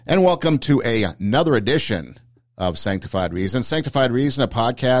And welcome to another edition of Sanctified Reason. Sanctified Reason, a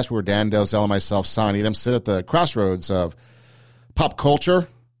podcast where Dan Delzell and myself, Son Edom, sit at the crossroads of pop culture,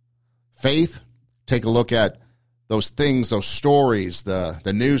 faith, take a look at those things, those stories, the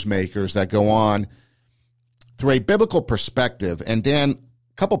newsmakers that go on through a biblical perspective. And Dan,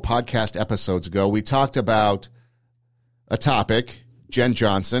 a couple podcast episodes ago, we talked about a topic, Jen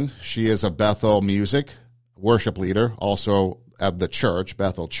Johnson. She is a Bethel music worship leader, also of the church,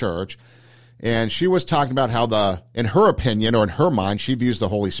 Bethel Church. And she was talking about how in her opinion, or in her mind, she views the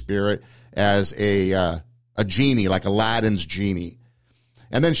Holy Spirit as a genie, like Aladdin's genie.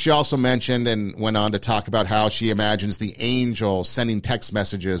 And then she also mentioned and went on to talk about how she imagines the angels sending text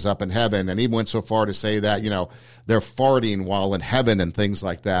messages up in heaven, and even went so far to say that, they're farting while in heaven and things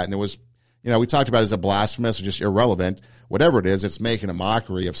like that. And it was, we talked about it as a blasphemous or just irrelevant. Whatever it is, it's making a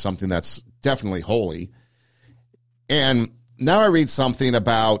mockery of something that's definitely holy. And now I read something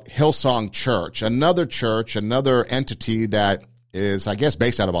about Hillsong Church, another entity that is, I guess,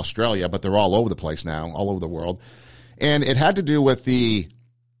 based out of Australia, but they're all over the place now, all over the world. And it had to do with this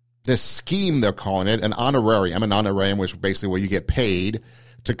scheme, they're calling it, an honorarium. An honorarium was basically where you get paid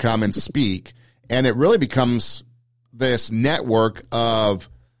to come and speak. And it really becomes this network of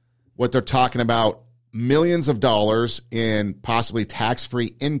what they're talking about, millions of dollars in possibly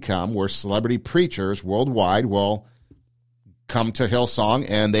tax-free income, where celebrity preachers worldwide will come to Hillsong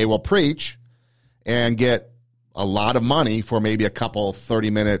and they will preach and get a lot of money for maybe a couple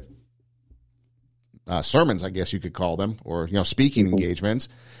 30-minute sermons, I guess you could call them, or speaking engagements.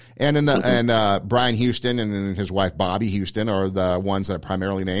 And Brian Houston and his wife Bobby Houston are the ones that are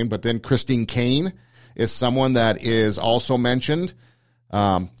primarily named. But then Christine Kane is someone that is also mentioned.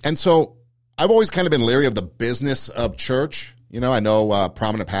 And so I've always kind of been leery of the business of church. I know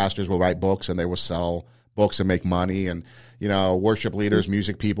prominent pastors will write books and they will sell books and make money, and worship leaders,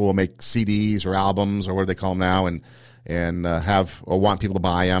 music people will make CDs or albums or what do they call them now, and have or want people to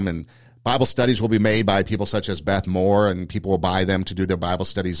buy them. And Bible studies will be made by people such as Beth Moore, and people will buy them to do their Bible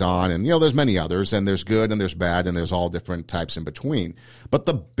studies on. And there's many others, and there's good and there's bad, and there's all different types in between. But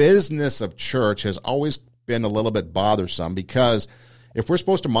the business of church has always been a little bit bothersome, because if we're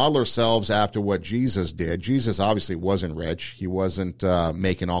supposed to model ourselves after what Jesus did, Jesus obviously wasn't rich. He wasn't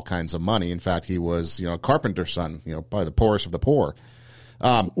making all kinds of money. In fact, he was, a carpenter's son, probably the poorest of the poor.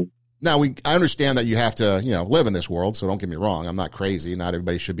 Now, I understand that you have to, live in this world, so don't get me wrong. I'm not crazy. Not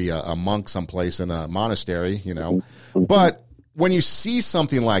everybody should be a monk someplace in a monastery, But when you see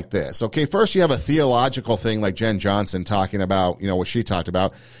something like this, okay, first you have a theological thing like Jen Johnson talking about, what she talked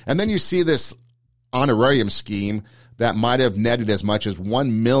about, and then you see this honorarium scheme that might have netted as much as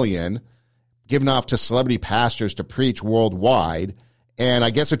 $1 million given off to celebrity pastors to preach worldwide. And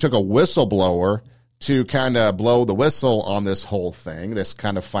I guess it took a whistleblower to kind of blow the whistle on this whole thing, this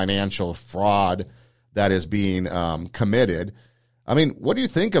kind of financial fraud that is being committed. I mean, what do you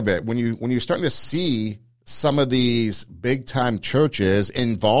think of it when you're starting to see some of these big time churches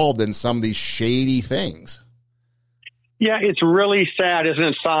involved in some of these shady things? Yeah, it's really sad, isn't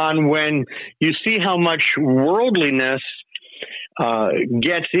it, Son, when you see how much worldliness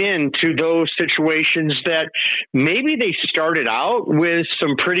gets into those situations that maybe they started out with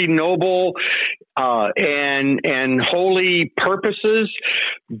some pretty noble and holy purposes,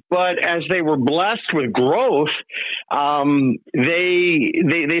 but as they were blessed with growth, they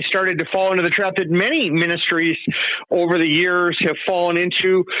started to fall into the trap that many ministries over the years have fallen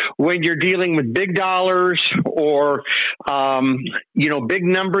into when you're dealing with big dollars or big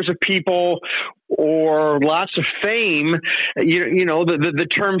numbers of people or lots of fame. The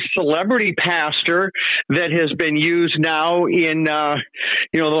term celebrity pastor that has been used now in the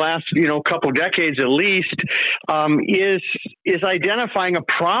last couple decades at least is identifying a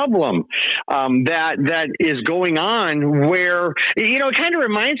problem that is going on where it kind of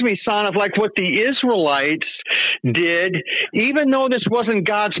reminds me, Son, of like what the Israelites did, even though this wasn't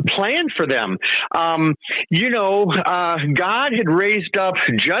God's plan for them. God had raised up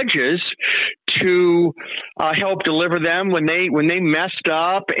judges to help deliver them when they messed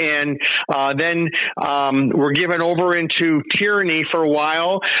up and then were given over into tyranny for a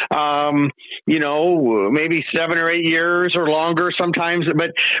while, maybe 7 or 8 years or longer sometimes,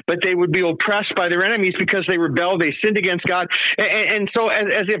 but they would be oppressed by their enemies because they rebelled, they sinned against God. And so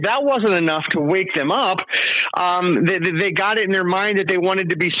as if that wasn't enough to wake them up, they got it in their mind that they wanted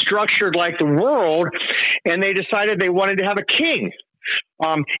to be structured like the world, and they decided they wanted to have a king.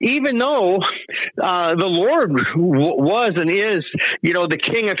 even though the Lord was and is, the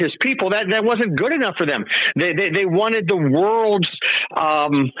king of his people, that wasn't good enough for them. They wanted the world's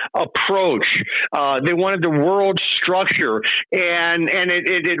approach. They wanted the world's structure, and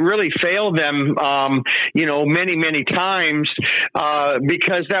it really failed them, many, many times,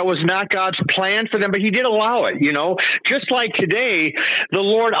 because that was not God's plan for them, but he did allow it, just like today, the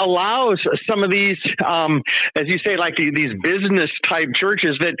Lord allows some of these, as you say, like these business type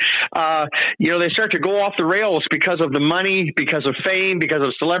churches that, they start to go off the rails because of the money, because of fame, because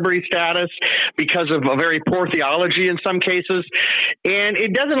of celebrity status, because of a very poor theology in some cases. And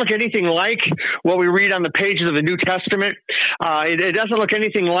it doesn't look anything like what we read on the pages of the New Testament. It doesn't look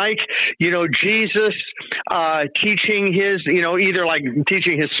anything like, Jesus teaching his, either like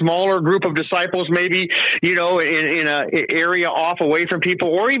teaching his smaller group of disciples, maybe, in an area off away from people,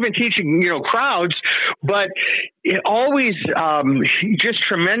 or even teaching, crowds, but it always just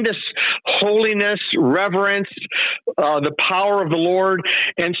tremendous holiness, reverence, the power of the Lord.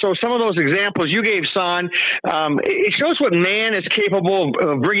 And so some of those examples you gave, Son, it shows what man is capable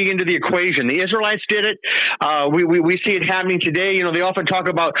of bringing into the equation. The Israelites did it. We see it happening today. They often talk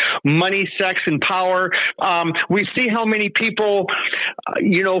about money, sex, and power. We see how many people,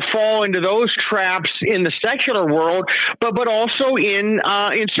 fall into those traps in the secular world, but also in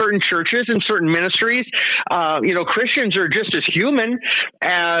certain churches and certain ministries. Christians are just as human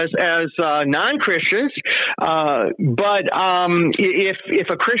as non-Christians. But if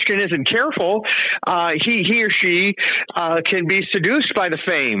a Christian isn't careful, he or she can be seduced by the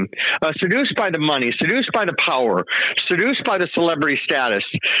fame, seduced by the money, seduced by the power, seduced by the celebrity status.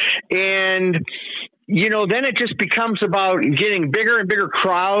 And then it just becomes about getting bigger and bigger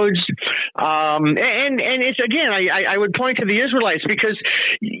crowds. And it's, again, I would point to the Israelites, because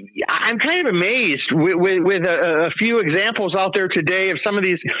I'm kind of amazed with a few examples out there today of some of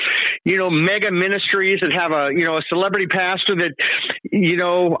these, mega ministries that have a celebrity pastor that,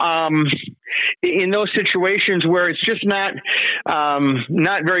 in those situations where it's just not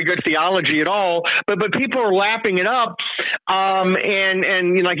very good theology at all, but people are lapping it up.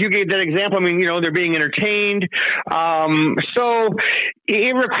 And like you gave that example, they're being entertained. So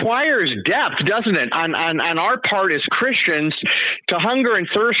it requires depth, doesn't it, on our part as Christians, to hunger and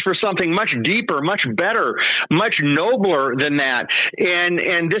thirst for something much deeper, much better, much nobler than that.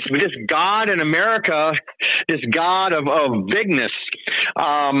 And this God in America, this God of bigness,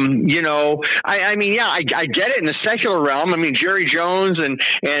 I get it in the secular realm. Jerry Jones and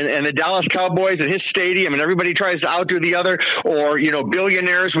the Dallas Cowboys and his stadium, and everybody tries to outdo the other, or,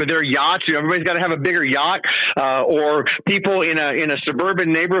 billionaires with their yachts. Everybody's got to have a bigger yacht, or people in a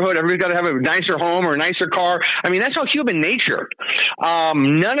suburban neighborhood. Everybody's got to have a nicer home or a nicer car. That's all human nature.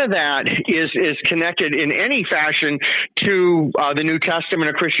 None of that is connected in any fashion to the New Testament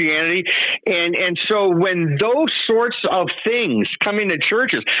of Christianity. And so when those sorts of things come into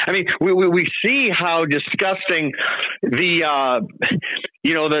churches, we see how disgusting the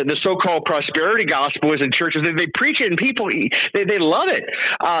so-called prosperity gospel is in churches. They preach it, and people they love it.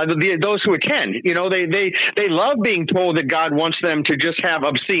 Those who attend, they love being told that God wants them to just have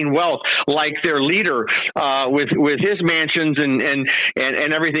obscene wealth, like their leader with his mansions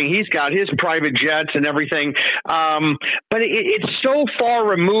and everything he's got, his private jets and everything. But it's so far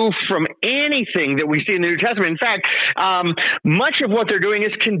removed from anything that we see in the New Testament. In fact, much of what they're doing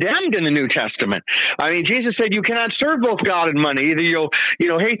is condemned in the New Testament. Jesus said, "You cannot serve both God and money. Either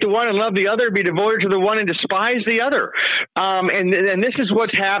you'll hate the one and love the other, be devoted to the one and despise the other." And this is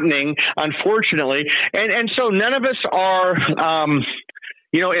what's happening, unfortunately. And so none of us are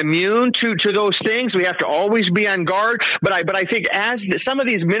immune to those things. We have to always be on guard. But I think as some of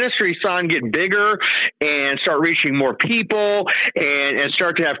these ministries, Son, get bigger and start reaching more people and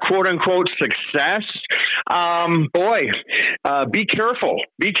start to have quote unquote success, be careful.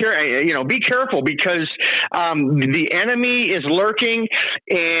 Be careful, because the enemy is lurking,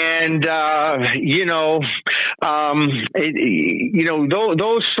 and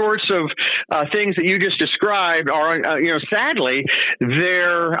those sorts of things that you just described are sadly they're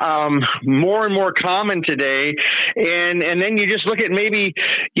more and more common today. And then you just look at maybe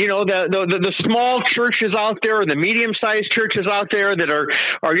the small churches out there, or the medium-sized churches out there that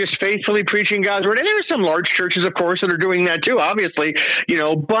are just faithfully preaching God's word. And there are some large churches, of course, that are doing that too. too, obviously,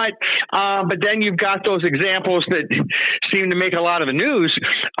 but then you've got those examples that seem to make a lot of the news,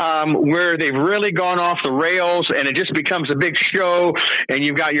 where they've really gone off the rails and it just becomes a big show, and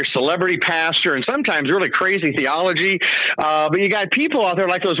you've got your celebrity pastor and sometimes really crazy theology. But you got people out there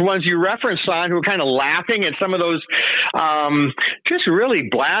like those ones you referenced on who are kind of laughing at some of those, just really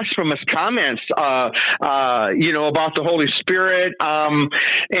blasphemous comments, about the Holy Spirit.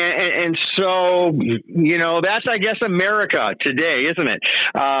 And so, that's, I guess, America today, isn't it?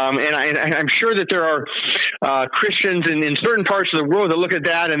 And I'm sure that there are Christians in certain parts of the world that look at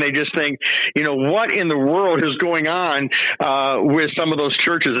that and they just think, what in the world is going on with some of those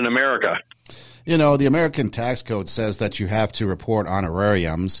churches in America? The American tax code says that you have to report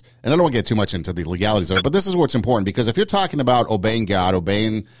honorariums, and I don't want to get too much into the legalities of it, but this is what's important, because if you're talking about obeying God,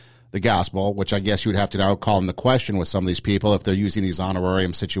 obeying the gospel, which I guess you would have to now call into question with some of these people if they're using these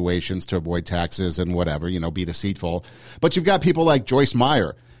honorarium situations to avoid taxes and whatever, be deceitful. But you've got people like Joyce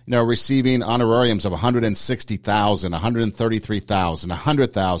Meyer, receiving honorariums of $160,000, $133,000,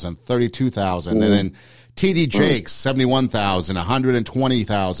 $100,000, $32,000, and then T.D. Jakes, $71,000, $120,000,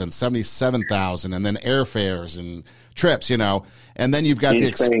 $77,000, and then airfares and trips, and then you've got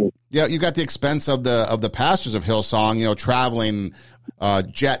you've got the expense of the pastors of Hillsong, traveling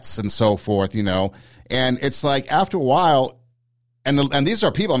jets and so forth, and it's like after a while, and these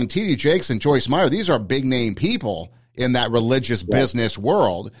are people. T.D. Jakes and Joyce Meyer, these are big name people in that religious business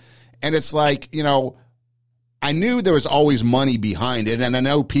world, and it's like I knew there was always money behind it, and I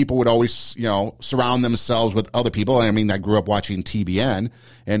know people would always, surround themselves with other people. I grew up watching TBN,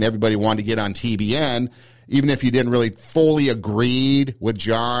 and everybody wanted to get on TBN, even if you didn't really fully agreed with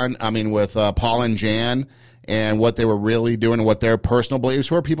with Paul and Jan and what they were really doing and what their personal beliefs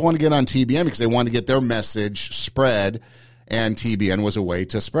were. People wanted to get on TBN because they wanted to get their message spread, and TBN was a way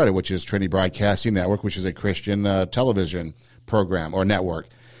to spread it, which is Trinity Broadcasting Network, which is a Christian television program or network.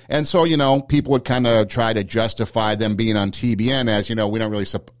 And so, people would kind of try to justify them being on TBN as, we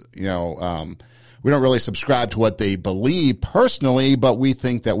don't really subscribe to what they believe personally, but we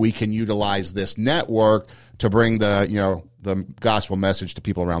think that we can utilize this network to bring the gospel message to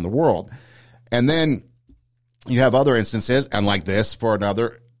people around the world. And then you have other instances, and like this, for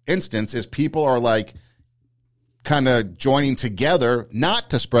another instance, is people are like kind of joining together,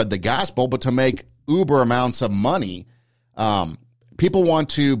 not to spread the gospel, but to make uber amounts of money. People want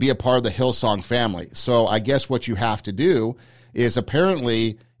to be a part of the Hillsong family. So I guess what you have to do is,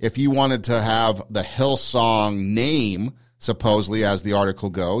 apparently, if you wanted to have the Hillsong name, supposedly, as the article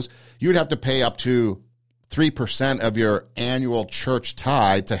goes, you would have to pay up to 3% of your annual church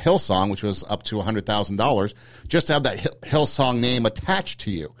tithe to Hillsong, which was up to $100,000, just to have that Hillsong name attached to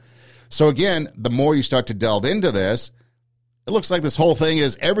you. So again, the more you start to delve into this, it looks like this whole thing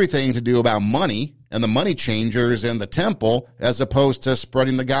is everything to do about money and the money changers in the temple, as opposed to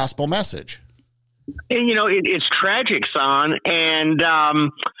spreading the gospel message. And, it's tragic, son. And, I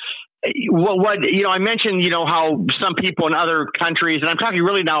mentioned, how some people in other countries, and I'm talking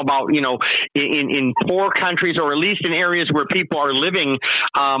really now about, in poor countries, or at least in areas where people are living,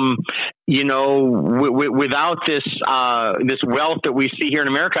 without this wealth that we see here in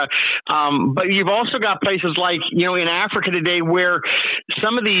America. But you've also got places like, in Africa today, where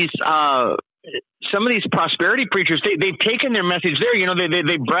some of these prosperity preachers, they've taken their message there.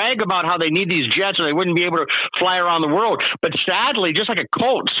 They brag about how they need these jets or they wouldn't be able to fly around the world. But sadly, just like a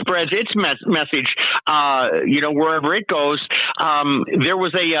cult spreads its message, wherever it goes. There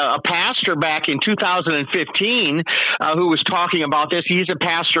was a pastor back in 2015 who was talking about this. He's a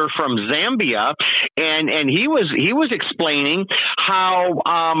pastor from Zambia, and he was explaining how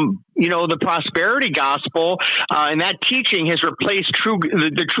the prosperity gospel and that teaching has replaced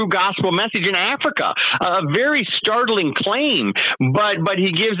the true gospel message in Africa. A very startling claim, but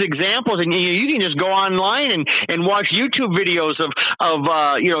he gives examples, and you can just go online and watch YouTube videos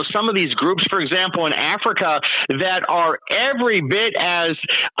of some of these groups, for example, in Africa, that are every bit as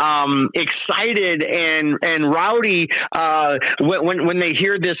excited and rowdy when they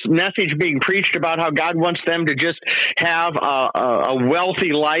hear this message being preached about how God wants them to just have a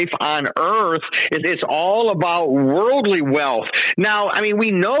wealthy life on earth. It's all about worldly wealth. Now,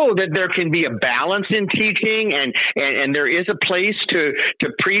 we know that there can be a balance in teaching, and there is a place to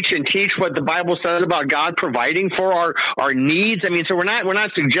preach and teach what the Bible says about God providing for our needs. So we're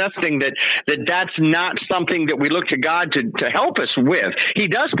not suggesting that's not something that we look to God to help us with. He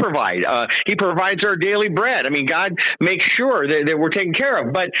does provide. He provides our daily bread. God makes sure that we're taken care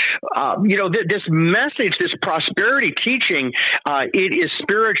of. But this message, this prosperity teaching, it is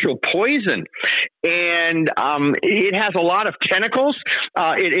spiritual poison, and it has a lot of tentacles.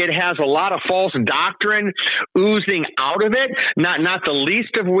 It has a lot of false doctrine oozing out of it, not the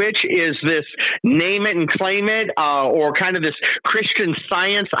least of which is this name it and claim it, or kind of this Christian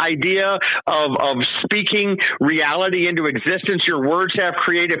Science idea of speaking reality into existence. Your words have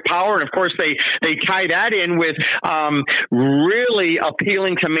creative power. And of course, they tie that in with really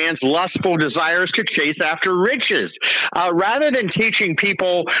appealing to man's lustful desires to chase after riches. Rather than teaching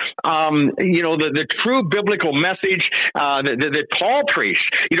people, the true biblical message that Paul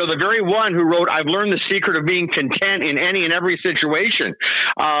preached, the very one who wrote, "I've learned the secret of being content in any and every situation."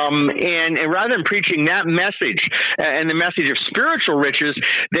 And rather than preaching that message and the message of spiritual riches,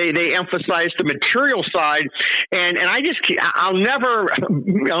 they emphasize the material side. And I'll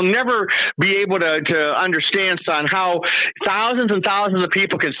never be able to understand, son, how thousands and thousands of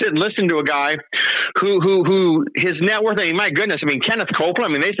people can sit and listen to a guy who his net worth, my goodness, Kenneth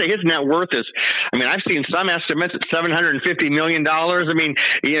Copeland, they say his net worth is, I've seen some estimates at $750 million.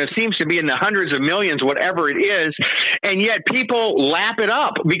 It seems to be in the hundreds of millions, whatever it is. And yet people lap it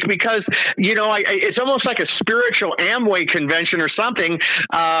up because, it's almost like a spiritual Amway convention or something,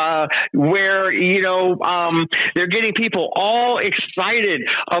 where, they're getting people all excited.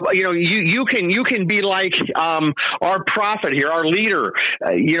 You can be like, our prophet here, our leader,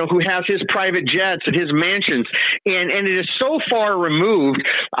 who has his private jets and his mansions. And it is so far removed.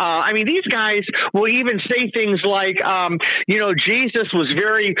 These guys will even say things like, Jesus was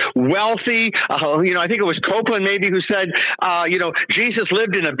very wealthy. I think it was Copeland maybe who said, Jesus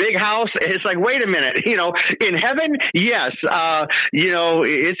lived in a big house. It's like, wait a minute, in heaven, yes,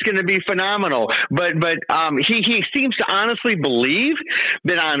 it's going to be phenomenal. But he seems to honestly believe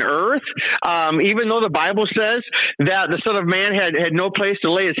that on earth, even though the Bible says that the Son of Man had no place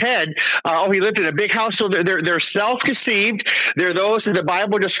to lay his head, he lived in a big house. So they're self-deceived. They're those that the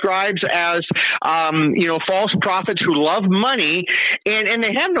Bible describes as, false prophets who love money, and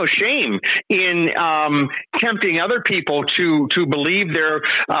they have no shame in tempting other people to believe their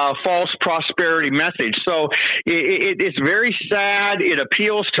false prosperity message. So it's very sad. It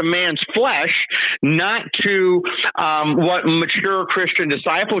appeals to man's flesh, not to what mature Christian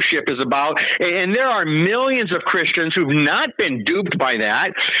discipleship is about. And there are millions of Christians who've not been duped by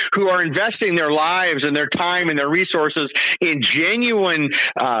that, who are investing their lives and their time and their resources in genuine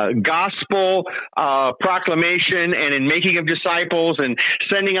gospel proclamation and in making of disciples and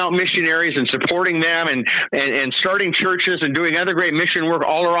sending out missionaries and supporting them and starting churches and doing other great mission work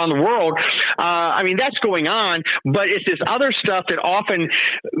all around the world. That's going on, but it's this other stuff that often,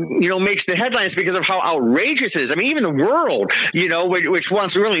 makes the headlines because of how outrageous it is. Even the world, which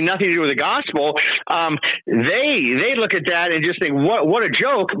wants really nothing to do with the gospel, they look at that and just think, what a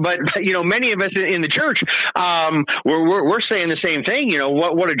joke. But many of us in the church, we're saying the same thing.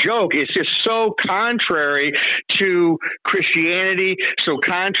 What a joke. It's just so contrary to Christianity, so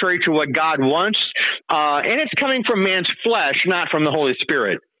contrary to what God wants, and it's coming from man's flesh, not from the Holy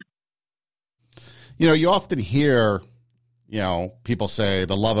Spirit. You often hear, people say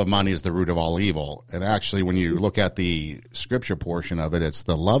the love of money is the root of all evil. And actually, when you look at the scripture portion of it, it's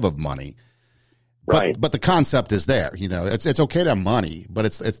the love of money. Right. But the concept is there. It's okay to have money, but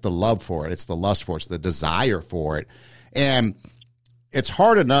it's the love for it. It's the lust for it. It's the desire for it. And it's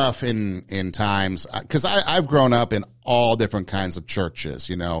hard enough in times, because I've grown up in all different kinds of churches,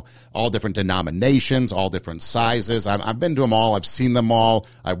 all different denominations, all different sizes. I've been to them all. I've seen them all.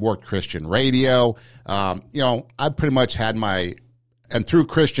 I've worked Christian radio. I've pretty much had and through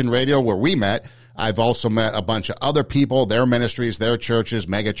Christian radio where we met, I've also met a bunch of other people, their ministries, their churches,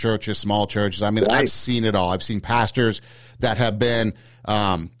 mega churches, small churches. Right. I've seen it all. I've seen pastors that have been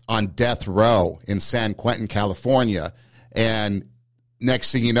on death row in San Quentin, California, and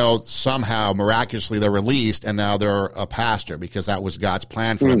next thing you know, somehow, miraculously, they're released, and now they're a pastor because that was God's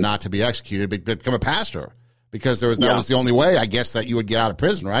plan for them not to be executed, but become a pastor. Because that was the only way, I guess, that you would get out of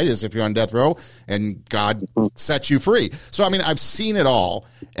prison, right? Is if you're on death row and God sets you free. So, I've seen it all,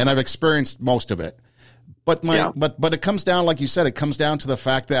 and I've experienced most of it. But but it comes down, like you said, it comes down to the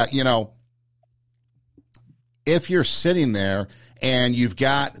fact that, if you're sitting there and you've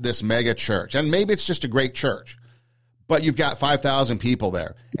got this mega church, and maybe it's just a great church, but you've got 5,000 people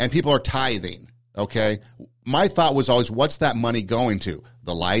there, and people are tithing, okay? My thought was always, what's that money going to?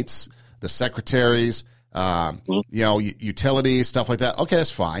 The lights, the secretaries, utilities, stuff like that. Okay,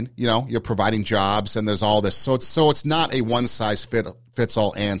 that's fine. You're providing jobs, and there's all this. So it's not a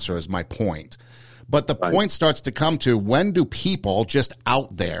one-size-fits-all answer is my point. But the point starts to come to, when do people just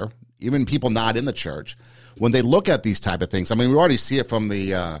out there, even people not in the church, when they look at these type of things, we already see it from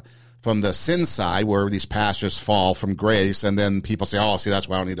the sin side, where these pastors fall from grace, and then people say, that's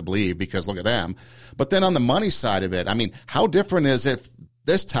why I don't need to believe, because look at them. But then on the money side of it, how different is it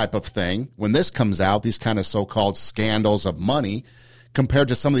this type of thing, when this comes out, these kind of so-called scandals of money, compared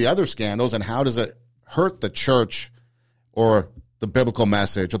to some of the other scandals, and how does it hurt the church or the biblical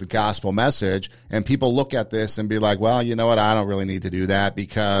message or the gospel message? And people look at this and be like, well, you know what? I don't really need to do that,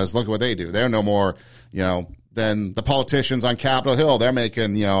 because look at what they do. They're no more, than the politicians on Capitol Hill. They're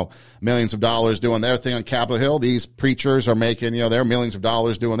making, millions of dollars doing their thing on Capitol Hill. These preachers are making, their millions of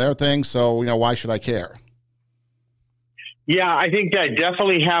dollars doing their thing. So, why should I care? Yeah, I think that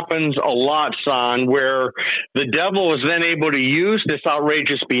definitely happens a lot, Son, where the devil is then able to use this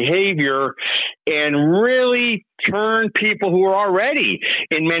outrageous behavior and really turn people who are already,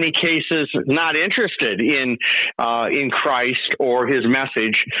 in many cases, not interested in Christ or his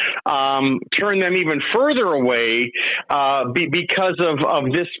message, turn them even further away because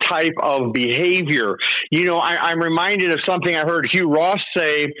of this type of behavior. I'm reminded of something I heard Hugh Ross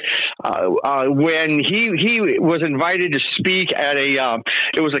say when he was invited to speak at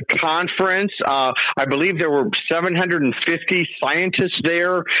it was a conference. I believe there were 750 scientists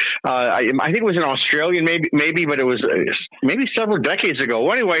there. I think it was in Australia, maybe, but it was maybe several decades ago.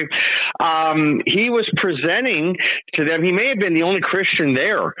 Well, anyway, he was presenting to them. He may have been the only Christian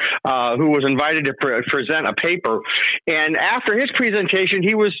there who was invited to present a paper. And after his presentation,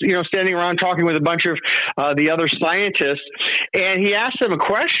 he was, standing around talking with a bunch of the other scientists, and he asked them a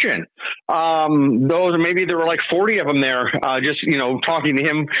question. Maybe there were like 40 of them there, just talking to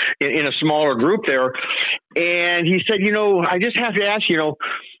him in a smaller group there. And he said, I just have to ask,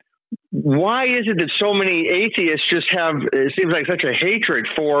 why is it that so many atheists just have, it seems like, such a hatred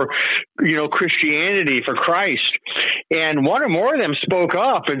for, Christianity, for Christ? And one or more of them spoke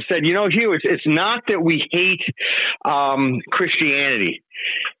up and said, Hugh, it's not that we hate Christianity.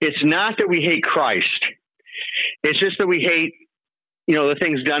 It's not that we hate Christ. It's just that we hate, the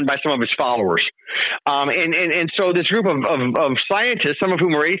things done by some of his followers. And so this group of scientists, some of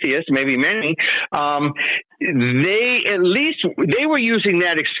whom are atheists, maybe many, they were using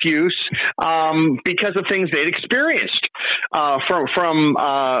that excuse because of things they'd experienced from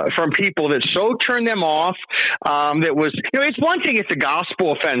people that so turned them off. That was, it's one thing if the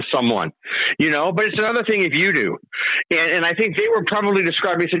gospel offends someone, but it's another thing if you do. And I think they were probably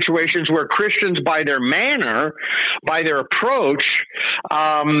describing situations where Christians, by their manner, by their approach,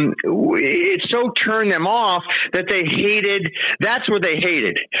 it so turned them off that they hated. That's what they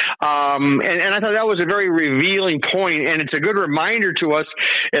hated. And I thought that was a very revealing point, and it's a good reminder to us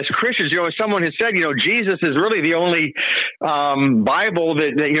as Christians. As someone has said, Jesus is really the only Bible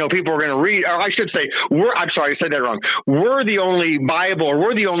that people are going to read. Or I should say, I'm sorry, I said that wrong. We're the only Bible, or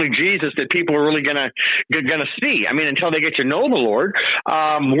we're the only Jesus that people are really going to see. I mean, until they get to know the Lord,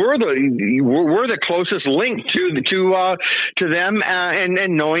 we're the closest link to them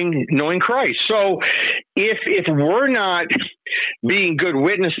and knowing Christ. So if we're not being good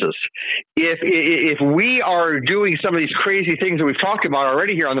witnesses, if we are doing some of these crazy things that we've talked about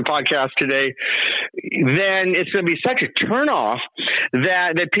already here on the podcast today, then it's going to be such a turnoff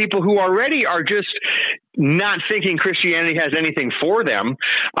that people who already are just not thinking Christianity has anything for them,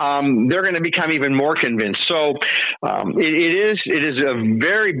 they're going to become even more convinced. So it is a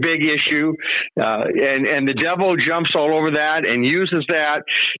very big issue, and the devil jumps all over that and uses that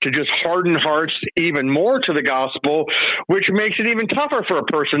to just harden hearts even more to the gospel, which makes it even tougher for a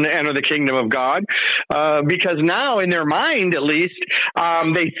person to enter the kingdom of God, because now in their mind, at least,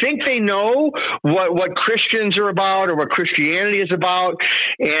 they think they know what Christians are about or what Christianity is about.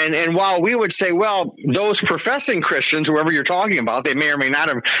 And while we would say, well, those professing Christians, whoever you're talking about, they may or may not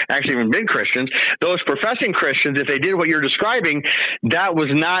have actually even been Christians. Those professing Christians, if they did what you're describing, that was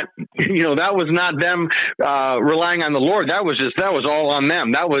not them relying on the Lord. That was all on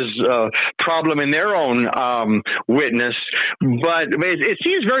them. That was a problem in their own witness. But it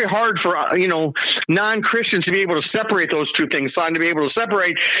seems very hard for non-Christians to be able to separate those two things, to be able to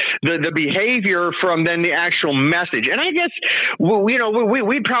separate the behavior from then the actual message. And I guess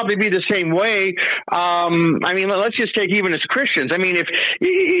we'd probably be the same way. Let's just take even as Christians. I mean,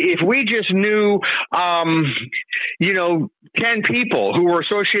 if we just knew, 10 people who were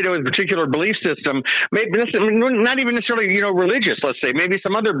associated with a particular belief system, maybe not even necessarily, religious, let's say, maybe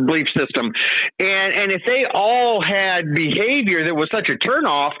some other belief system. And if they all had behavior that was such a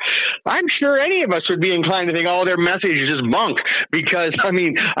turnoff, I'm sure any of us would be inclined to think, oh, their message is just bunk, because,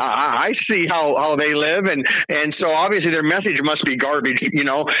 I see how they live. And so obviously their message must be garbage,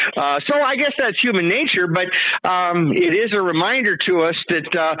 So I guess that's human nature, but it is a reminder to us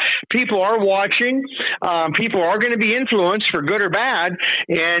that people are watching, people are going to be influenced for good or bad,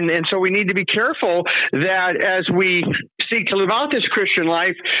 and so we need to be careful that as we seek to live out this Christian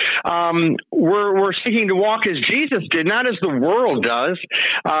life, we're seeking to walk as Jesus did, not as the world does,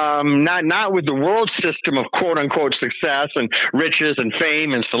 not with the world system of quote unquote success and riches and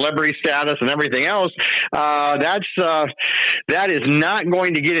fame and celebrity status and everything else. That is not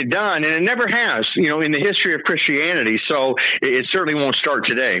going to get it done, and it never has, in the history of Christianity. So it certainly won't start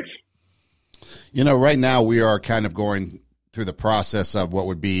today. Right now we are kind of going through the process of what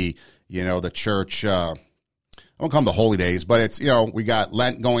would be, the church. I won't call them the holy days, but it's, we got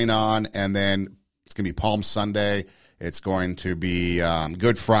Lent going on, and then it's going to be Palm Sunday. It's going to be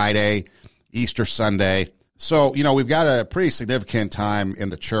Good Friday, Easter Sunday. So, we've got a pretty significant time in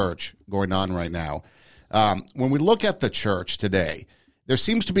the church going on right now. When we look at the church today, there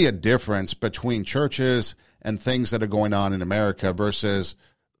seems to be a difference between churches and things that are going on in America versus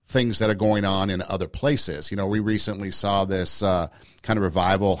things that are going on in other places. We recently saw this kind of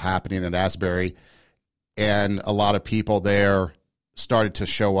revival happening in Asbury, and a lot of people there started to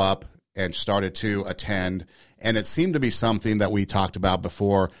show up and started to attend, and it seemed to be something that we talked about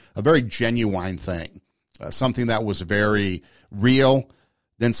before, a very genuine thing, something that was very real.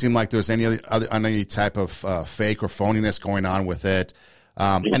 Didn't seem like there was any type of fake or phoniness going on with it.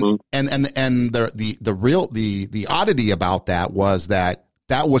 And the oddity about that was that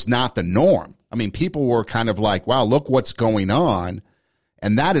was not the norm. I mean, people were kind of like, wow, look what's going on.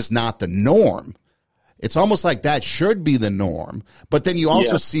 And that is not the norm. It's almost like that should be the norm. But then you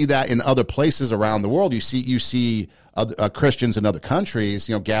also see that in other places around the world. You see other, Christians in other countries,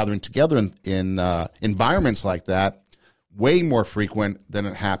 gathering together in environments like that, way more frequent than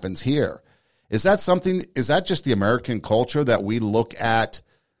it happens here. Is that just the American culture that we look at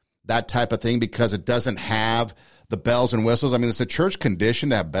that type of thing because it doesn't have the bells and whistles? I mean, it's a church condition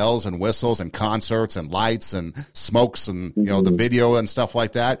to have bells and whistles and concerts and lights and smokes and, the video and stuff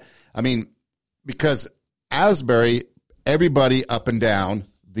like that. I mean, because Asbury, everybody up and down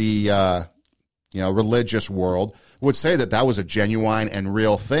the, religious world would say that was a genuine and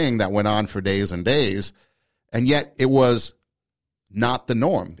real thing that went on for days and days. And yet it was not the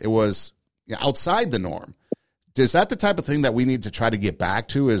norm. It was outside the norm. Is that the type of thing that we need to try to get back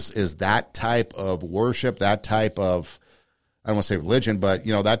to? Is that type of worship, that type of, I don't want to say religion, but,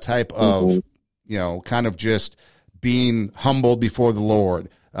 that type of, kind of just being humbled before the Lord,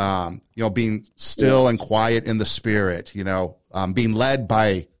 being still and quiet in the Spirit, being led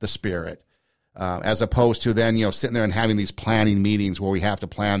by the Spirit, as opposed to then, sitting there and having these planning meetings where we have to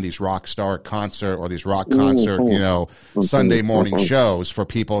plan these rock star concert or these rock concert, Sunday morning shows for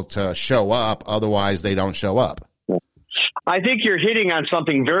people to show up. Otherwise they don't show up. I think you're hitting on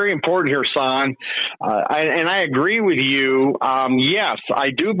something very important here, Son. And I agree with you. Yes,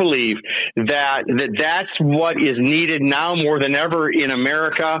 I do believe that's what is needed now more than ever in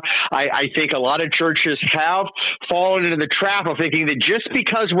America. I think a lot of churches have fallen into the trap of thinking that just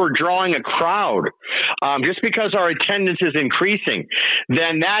because we're drawing a crowd, just because our attendance is increasing,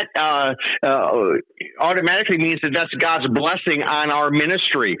 then that automatically means that that's God's blessing on our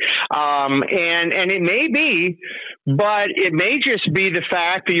ministry. And it may be, but it may just be the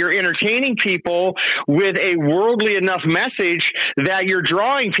fact that you're entertaining people with a worldly enough message that you're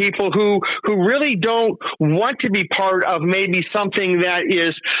drawing people who really don't want to be part of maybe something that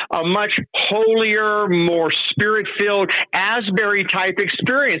is a much holier, more spirit-filled Asbury type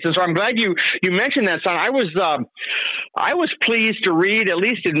experience. And so I'm glad you mentioned that, son. I was pleased to read, at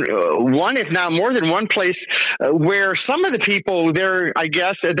least in one, if not more than one place, where some of the people there, I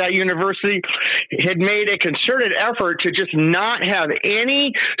guess, at that university had made a concerted effort to just not have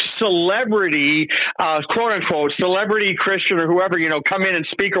any celebrity, quote unquote, celebrity Christian or whoever, come in and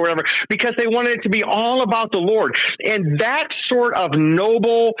speak or whatever, because they wanted it to be all about the Lord. And that sort of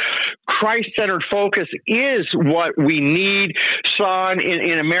noble, Christ-centered focus is what we need, son,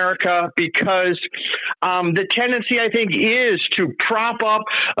 in America, because the tendency, I think, is to prop up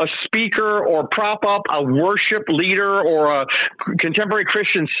a speaker or prop up a worship leader or a contemporary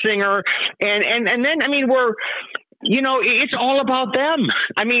Christian singer. And then, I mean, it's all about them.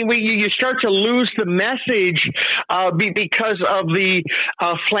 I mean, you start to lose the message because of the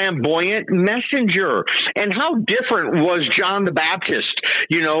flamboyant messenger. And how different was John the Baptist,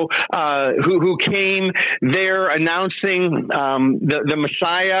 who came there announcing the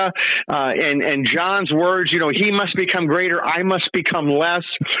Messiah, and John's words, he must become greater, I must become less.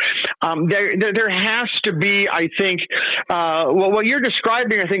 There has to be, I think, what you're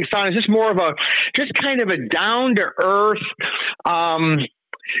describing, I think, Son, is just more of just kind of a down to earth,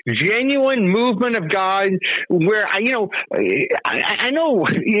 genuine movement of God, where I know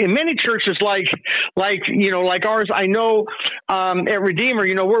in many churches like ours, I know at Redeemer,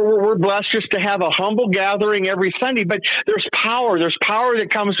 we're blessed just to have a humble gathering every Sunday, but there's power. There's power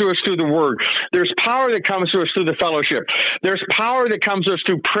that comes to us through the Word. There's power that comes to us through the fellowship. There's power that comes to us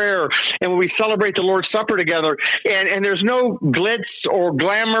through prayer, and when we celebrate the Lord's Supper together, and there's no glitz or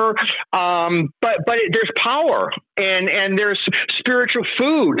glamour, but there's power, and there's spiritual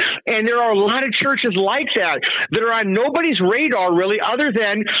food, and there are a lot of churches like that are on nobody's radar really, other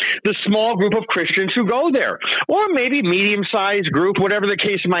than the small group of Christians who go there, or maybe medium-sized group, whatever the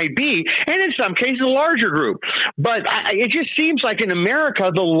case might be, and in some cases a larger group. But it just seems like in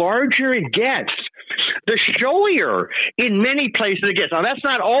America, the larger it gets, the showier in many places it gets. Now, that's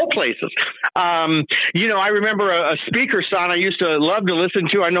not all places. I remember a speaker, son, I used to love to listen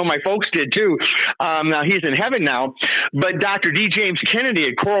to. I know my folks did too. Now, he's in heaven now. But Dr. D. James Kennedy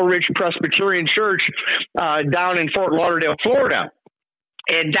at Coral Ridge Presbyterian Church down in Fort Lauderdale, Florida.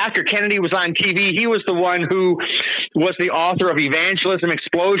 And Dr. Kennedy was on TV. He was the one who was the author of Evangelism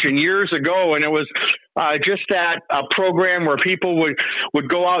Explosion years ago. And it was just that program where people would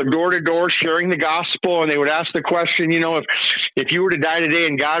go out door to door sharing the gospel. And they would ask the question, if you were to die today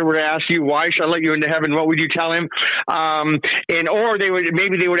and God were to ask you, why should I let you into heaven? What would you tell him? Or they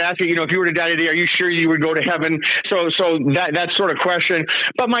would ask you, if you were to die today, are you sure you would go to heaven? So that sort of question.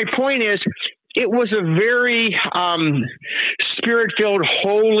 But my point is, it was a very spirit-filled,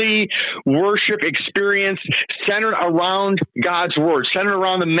 holy worship experience centered around God's Word, centered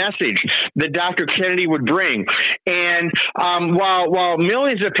around the message that Dr. Kennedy would bring. And while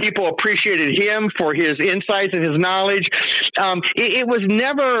millions of people appreciated him for his insights and his knowledge, it was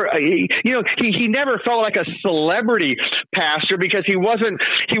never, he never felt like a celebrity pastor, because he wasn't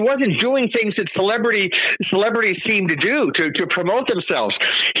doing things that celebrities seem to do to promote themselves.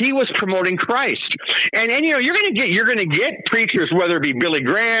 He was promoting Christ. And you're going to get preachers, whether it be Billy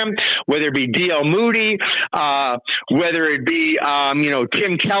Graham, whether it be D.L. Moody, whether it be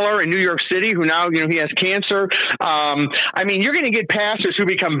Tim Keller in New York City, who now he has cancer. You're going to get pastors who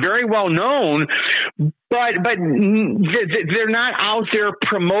become very well known, but they're not out there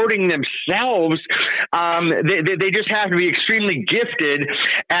promoting themselves. They just have to be extremely gifted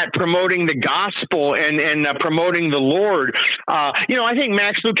at promoting the gospel and promoting the Lord. I think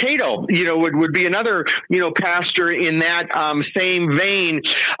Max Lucado, would be another, pastor in that same vein.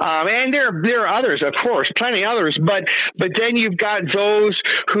 And there are others, of course, plenty others. But then you've got those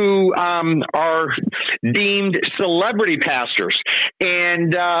who are deemed celebrity pastors.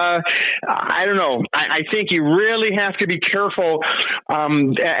 And I don't know. I think you really have to be careful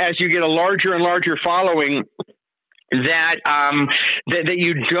as you get a larger and larger following, that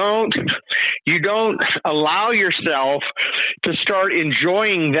you don't allow yourself to start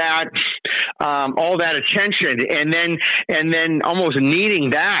enjoying that all that attention and then almost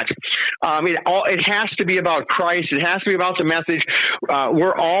needing that. It has to be about Christ. It has to be about the message.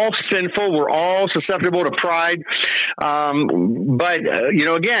 We're all sinful. We're all susceptible to pride. But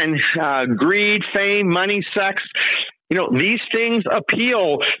again, greed, fame, money, sex. These things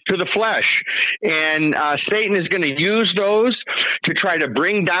appeal to the flesh, and Satan is going to use those to try to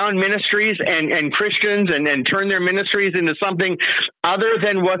bring down ministries and Christians and turn their ministries into something other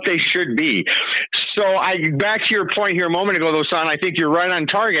than what they should be. So back to your point here a moment ago, though, son, I think you're right on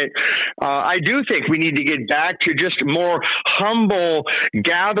target. I do think we need to get back to just more humble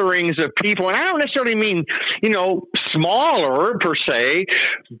gatherings of people. And I don't necessarily mean, smaller per se,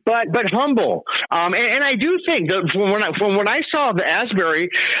 but humble. And I do think that from when I saw the Asbury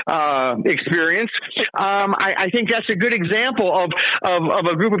experience, I think that's a good example of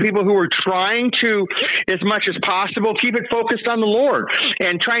a group of people who were trying to, as much as possible, keep it focused on the Lord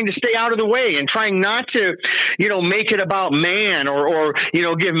and trying to stay out of the way and trying not to, make it about man or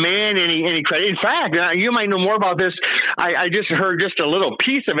give man any credit. In fact, you might know more about this. I just heard just a little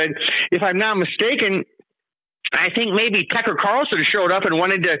piece of it. If I'm not mistaken, I think maybe Tucker Carlson showed up and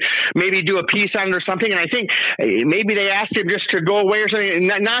wanted to maybe do a piece on it or something. And I think maybe they asked him just to go away or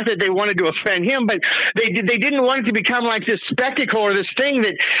something. Not that they wanted to offend him, but they didn't want it to become like this spectacle or this thing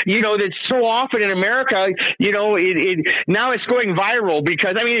that, that's so often in America, now it's going viral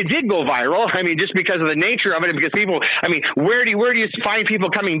because, it did go viral. Just because of the nature of it and because people, where do you find people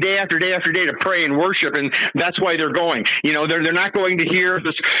coming day after day after day to pray and worship? And that's why they're going. They're not going to hear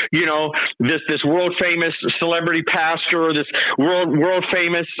this, this world famous celebrity celebrity pastor or this world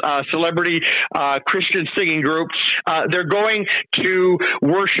famous celebrity Christian singing group. They're going to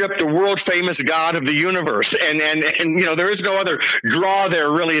worship the world famous God of the universe, and there is no other draw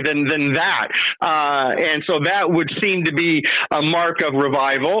there really than that. And so that would seem to be a mark of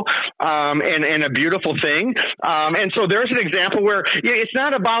revival, and a beautiful thing. And so there's an example where it's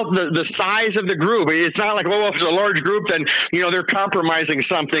not about the size of the group. It's not like, well, if it's a large group, then they're compromising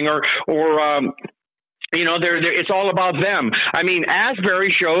something, or it's all about them. I mean, Asbury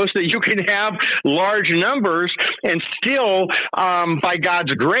shows that you can have large numbers and still, by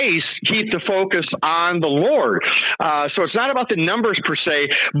God's grace, keep the focus on the Lord. So it's not about the numbers per se,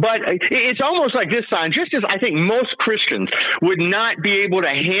 but it's almost like this, Son, just as I think most Christians would not be able to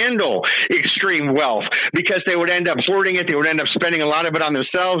handle extreme wealth because they would end up hoarding it. They would end up spending a lot of it on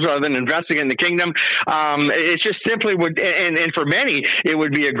themselves rather than investing it in the kingdom. It just simply would, and for many, it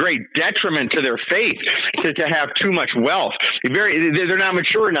would be a great detriment to their faith to have too much wealth. They're not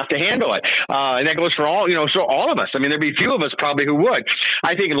mature enough to handle it. And that goes for all, so all of us. I mean, there'd be few of us probably who would.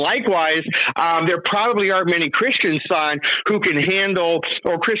 I think likewise, there probably aren't many Christians, Son, who can handle,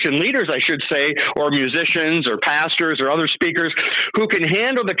 or Christian leaders, I should say, or musicians or pastors or other speakers who can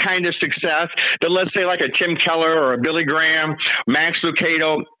handle the kind of success that, let's say, like a Tim Keller or a Billy Graham, Max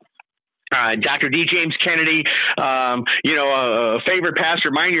Lucado, Dr. D. James Kennedy, a favorite pastor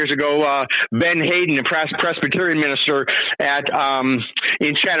of mine years ago, Ben Hayden, a Presbyterian minister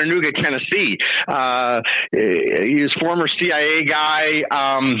in Chattanooga, Tennessee. He was former CIA guy,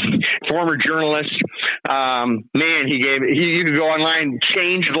 former journalist. You could go online,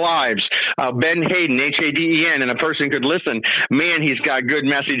 changed lives. Ben Hayden, Haden, and a person could listen. Man, he's got good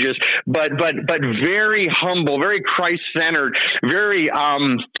messages, but very humble, very Christ-centered, very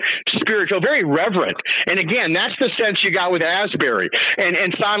spiritual, very reverent. And again, that's the sense you got with Asbury.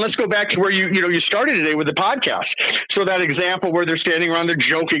 And Son, let's go back to where you started today with the podcast. So that example where they're standing around, they're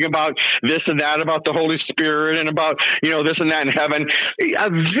joking about this and that, about the Holy Spirit and about, this and that in heaven. A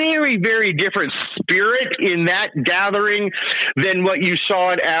very, very different spirit in that gathering than what you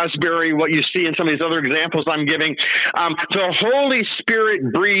saw at Asbury, what you see in some of these other examples I'm giving. The Holy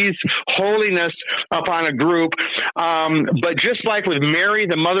Spirit breathes holiness upon a group. But just like with Mary,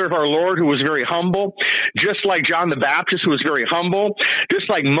 the mother of our Lord, who was very humble, just like John the Baptist, who was very humble, just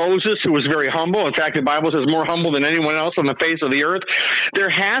like Moses, who was very humble. In fact, the Bible says more humble than anyone else on the face of the earth. There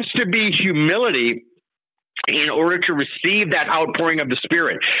has to be humility in order to receive that outpouring of the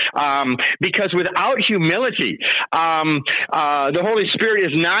Spirit. Because without humility, the Holy Spirit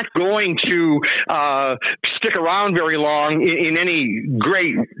is not going to stick around very long to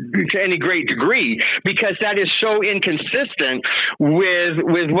any great degree, because that is so inconsistent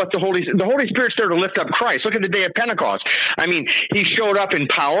with what the Holy Spirit's there to lift up Christ. Look at the day of Pentecost. I mean, he showed up in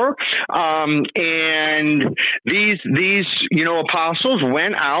power, and these apostles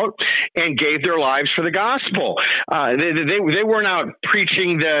went out and gave their lives for the gospel. They weren't out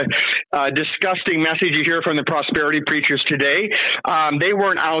preaching the disgusting message you hear from the prosperity preachers today. They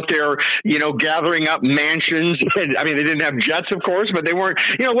weren't out there, gathering up mansions. I mean, they didn't have jets, of course, but they weren't,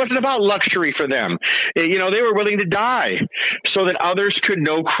 it wasn't about luxury for them. They were willing to die so that others could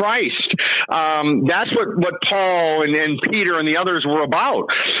know Christ. That's what Paul and Peter and the others were about.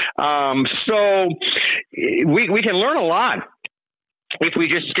 So we can learn a lot if we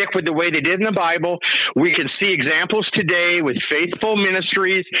just stick with the way they did in the Bible. We can see examples today with faithful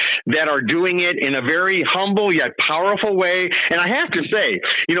ministries that are doing it in a very humble yet powerful way. And I have to say,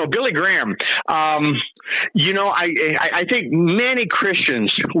 Billy Graham, I think many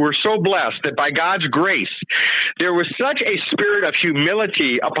Christians were so blessed that by God's grace, there was such a spirit of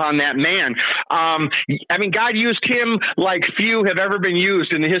humility upon that man. God used him like few have ever been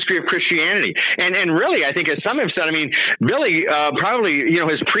used in the history of Christianity. And really, I think, as some have said, Billy probably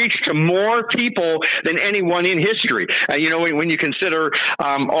has preached to more people than anyone in history. When you consider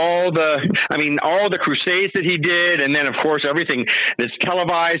all the crusades that he did, and then of course everything that's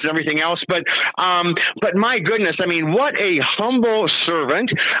televised and everything else. But my goodness, what a humble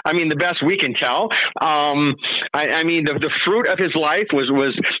servant. The best we can tell. The fruit of his life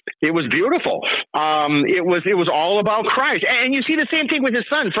was beautiful. It was all about Christ. And you see the same thing with his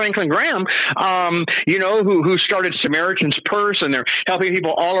son, Franklin Graham, who started Samaritan's Purse, and they're helping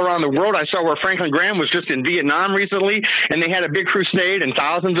people all around the world. I saw where Franklin Graham was just in Vietnam recently, and they had a big crusade, and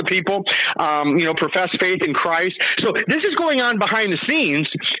thousands of people, profess faith in Christ. So this is going on behind the scenes,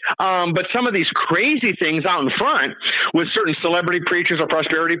 but some of these crazy things out in front with certain celebrity preachers or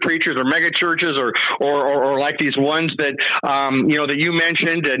prosperity preachers or mega churches or like these ones that, that you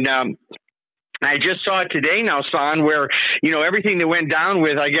mentioned, and I just saw it today now, Son, where, everything that went down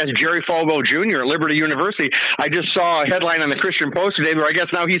with, I guess, Jerry Falwell Jr. at Liberty University. I just saw a headline on the Christian Post today where I guess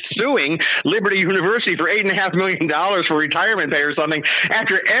now he's suing Liberty University for $8.5 million for retirement pay or something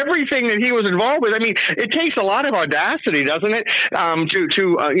after everything that he was involved with. I mean, it takes a lot of audacity, doesn't it?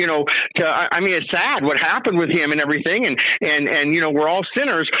 It's sad what happened with him and everything. And we're all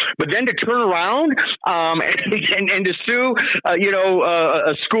sinners, but then to turn around, and to sue,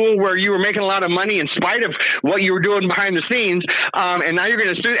 a school where you were making a lot of money in spite of what you were doing behind the scenes. And now you're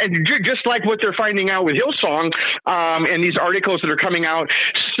going to sue, and just like what they're finding out with Hillsong, and these articles that are coming out.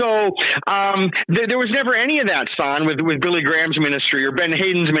 So, there was never any of that, Son, with Billy Graham's ministry or Ben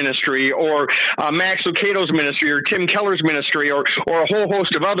Hayden's ministry or Max Lucado's ministry or Tim Keller's ministry or a whole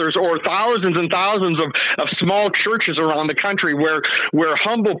host of others, or thousands and thousands of small churches around the country where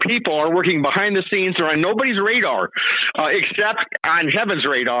humble people are working behind the scenes. They're on nobody's radar, except on heaven's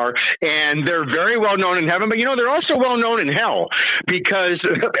radar. And they're very well known in heaven, but they're also well known in hell, because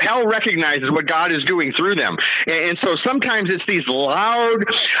hell recognizes what God is doing through them. And so sometimes it's these loud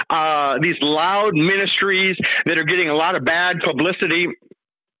ministries that are getting a lot of bad publicity.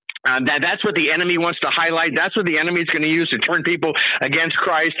 That's what the enemy wants to highlight. That's what the enemy is going to use to turn people against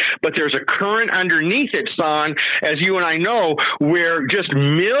Christ. But there's a current underneath it, Son, as you and I know, where just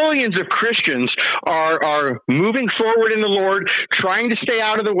millions of Christians are moving forward in the Lord, trying to stay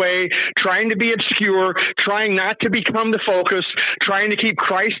out of the way, trying to be obscure, trying not to become the focus, trying to keep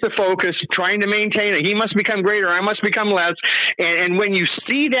Christ the focus, trying to maintain it. He must become greater, I must become less. And when you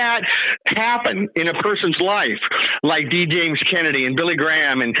see that happen in a person's life, like D. James Kennedy and Billy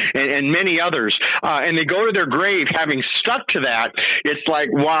Graham and many others, and they go to their grave having stuck to that, it's like,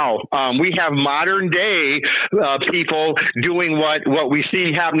 wow, we have modern day people doing what we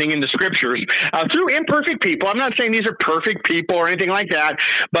see happening in the scriptures through imperfect people. I'm not saying these are perfect people or anything like that,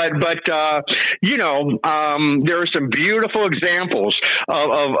 but there are some beautiful examples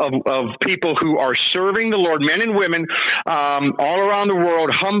of people who are serving the Lord, men and women, all around the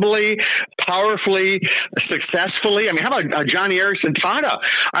world, humbly, powerfully, successfully. I mean, how about Johnny Erickson Tata?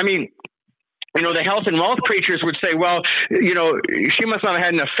 I mean, the health and wealth preachers would say, well, she must not have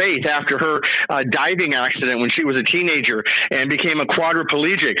had enough faith after her diving accident when she was a teenager and became a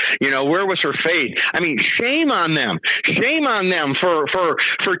quadriplegic. Where was her faith? I mean, shame on them. Shame on them for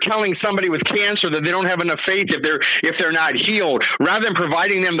telling somebody with cancer that they don't have enough faith if they're not healed. Rather than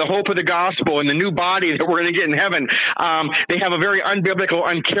providing them the hope of the gospel and the new body that we're going to get in heaven, they have a very unbiblical,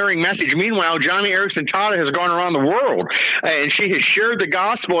 uncaring message. Meanwhile, Johnny Erickson Tata has gone around the world, and she has shared the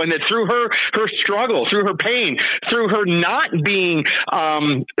gospel, and that through her struggle, through her pain, through her not being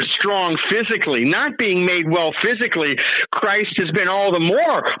strong physically, not being made well physically, Christ has been all the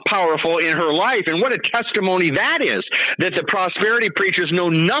more powerful in her life. And what a testimony that is, that the prosperity preachers know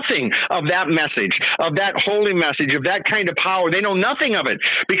nothing of that message, of that holy message, of that kind of power. They know nothing of it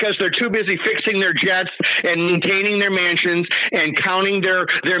because they're too busy fixing their jets and maintaining their mansions and counting their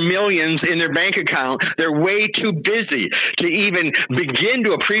millions in their bank account. They're way too busy to even begin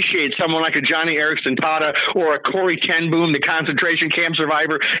to appreciate someone like a Johnny Erickson Tata or a Corrie ten Boom, the concentration camp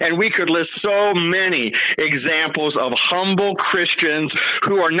survivor. And we could list so many examples of humble Christians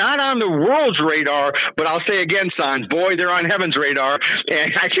who are not on the world's radar, but I'll say again, Son, boy, they're on heaven's radar.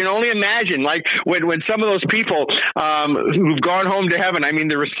 And I can only imagine, like, when some of those people who've gone home to heaven, I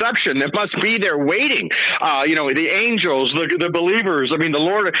mean, the reception that must be there waiting, the angels, the believers, I mean, the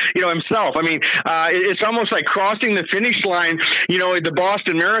Lord, himself. I mean, it's almost like crossing the finish line, at the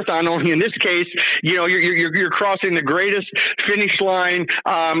Boston Marathon, only in this case, you're crossing the greatest finish line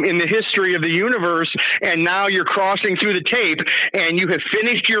in the history of the universe, and now you're crossing through the tape, and you have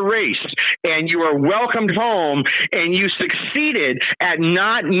finished your race, and you are welcomed home, and you succeeded at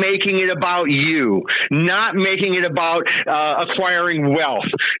not making it about you, not making it about acquiring wealth,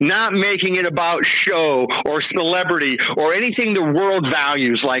 not making it about show or celebrity or anything the world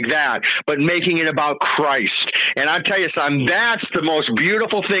values like that, but making it about Christ. And I tell you, Son, that's the most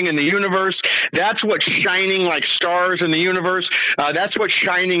beautiful thing in the universe. That's what's shining like stars in the universe. That's what's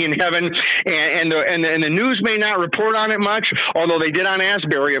shining in heaven. And the news may not report on it much, although they did on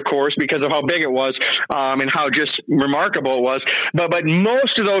Asbury, of course, because of how big it was and how just remarkable it was. But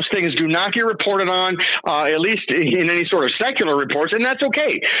most of those things do not get reported on, at least in any sort of secular reports, and that's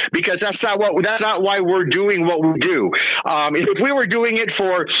okay, because that's not why we're doing what we do. If we were doing it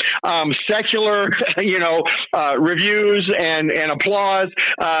for secular, reviews and applause,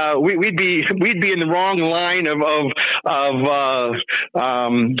 we'd be we'd be in the wrong line of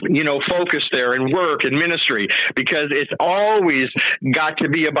focus there and work and ministry, because it's always got to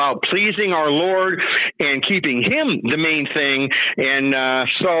be about pleasing our Lord and keeping Him the main thing. And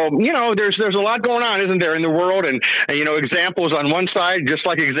there's a lot going on, isn't there, in the world? And examples on one side, just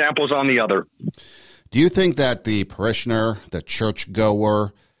like examples on the other. Do you think that the parishioner, the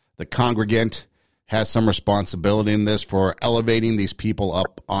churchgoer, the congregant has some responsibility in this for elevating these people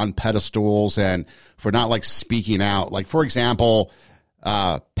up on pedestals and for not speaking out? Like, for example,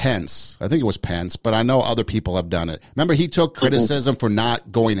 Pence, I think it was Pence, but I know other people have done it. Remember, he took criticism for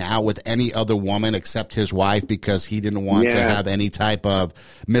not going out with any other woman except his wife because he didn't want to have any type of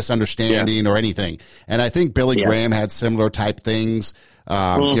misunderstanding or anything. And I think Billy Graham had similar type things,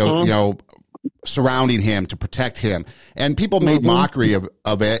 surrounding him to protect him, and people made mockery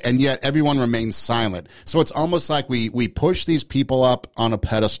of it, and yet everyone remains silent. So it's almost like we push these people up on a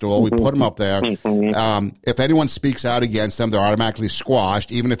pedestal, we put them up there. If anyone speaks out against them, they're automatically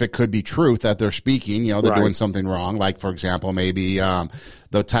squashed, even if it could be truth that they're speaking. They're doing something wrong, like, for example, maybe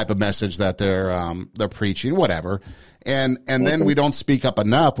the type of message that they're preaching, whatever. And then we don't speak up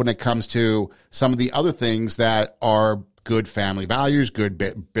enough when it comes to some of the other things that are good family values, good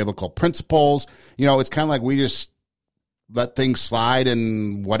biblical principles. It's kind of like we just let things slide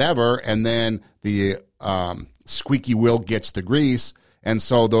and whatever, and then the squeaky wheel gets the grease. And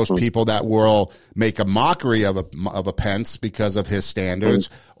so those people that will make a mockery of a Pence because of his standards,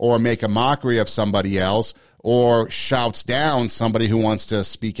 or make a mockery of somebody else, or shouts down somebody who wants to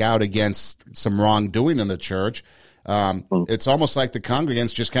speak out against some wrongdoing in the church, it's almost like the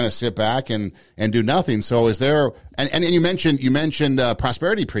congregants just kind of sit back and do nothing. So is there, and you mentioned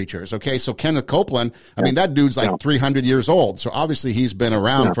prosperity preachers. Okay. So Kenneth Copeland, I mean, that dude's 300 years old. So obviously he's been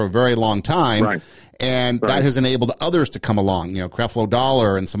around for a very long time. Right. And that has enabled others to come along, Creflo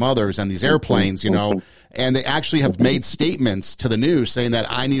Dollar and some others, and these airplanes, and they actually have made statements to the news saying that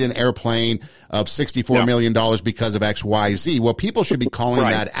I need an airplane of $64 million because of X, Y, Z. Well, people should be calling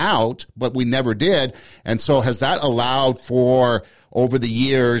that out, but we never did. And so has that allowed for, over the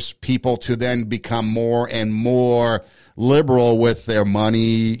years, people to then become more and more liberal with their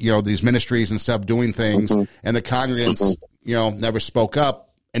money, these ministries and stuff doing things, and the congregants, never spoke up?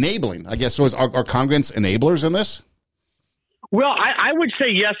 Enabling, I guess. So are congregants enablers in this? Well, I would say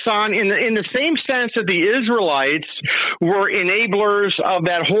yes, son, in the same sense that the Israelites were enablers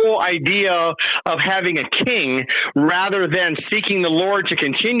of that whole idea of having a king rather than seeking the Lord to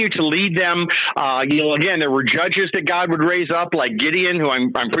continue to lead them. Again, there were judges that God would raise up, like Gideon, who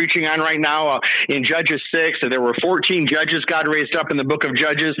I'm preaching on right now in Judges 6. And there were 14 judges God raised up in the book of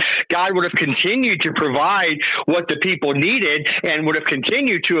Judges. God would have continued to provide what the people needed and would have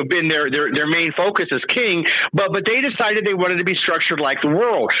continued to have been their main focus as king. But they decided they wanted to be structured like the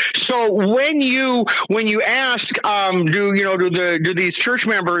world. So when you ask, do these church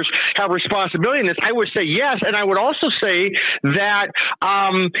members have responsibility in this? I would say yes, and I would also say that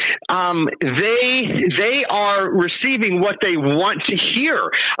they are receiving what they want to hear,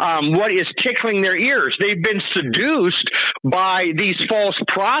 what is tickling their ears. They've been seduced by these false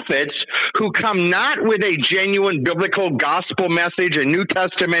prophets who come not with a genuine biblical gospel message, a New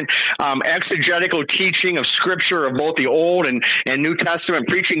Testament exegetical teaching of Scripture of both the Old and New Testament,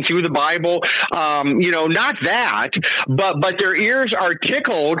 preaching through the Bible, not that, but their ears are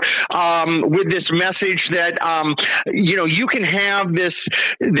tickled with this message that you can have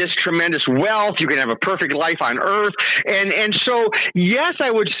this tremendous wealth, you can have a perfect life on earth, and so yes, I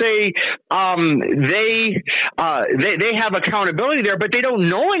would say they have accountability there, but they don't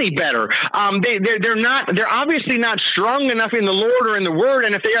know any better. They're obviously not strong enough in the Lord or in the Word,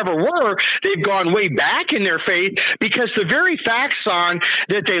 and if they ever were, they've gone way back in their faith, because the very facts on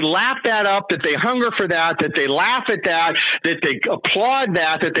that they lap that up, that they hunger for that they laugh at that they applaud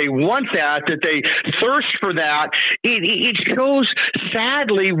that they want that they thirst for that, it shows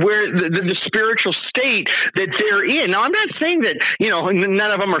sadly where the spiritual state that they're in. Now, I'm not saying that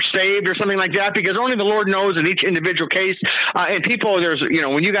none of them are saved or something like that, because only the Lord knows in each individual case. And people,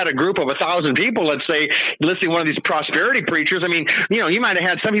 when you got a group of 1,000 people, let's say, listening to one of these prosperity preachers, I mean, you might have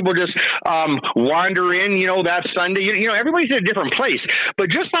had some people just wander in, that Sunday. Everybody's in a different place. But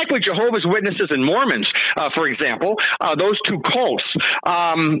just like with Jehovah's Witnesses and Mormons, for example, those two cults,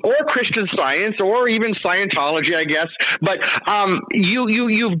 or Christian Science, or even Scientology, I guess. But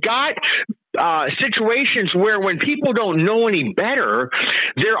you've got situations where when people don't know any better,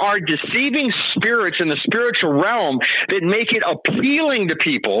 there are deceiving spirits in the spiritual realm that make it appealing to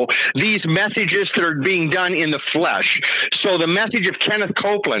people, these messages that are being done in the flesh. So the message of Kenneth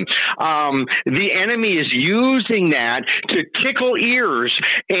Copeland, the enemy is using that to tickle ears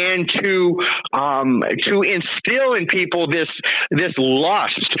and to instill in people this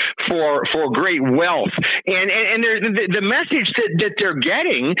lust for great wealth. And the message that they're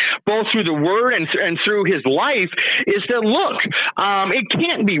getting, both through the word and through his life, is that, look, it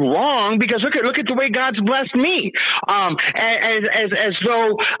can't be wrong, because look at the way God's blessed me. As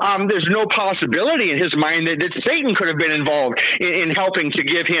though there's no possibility in his mind that Satan could have been involved in helping to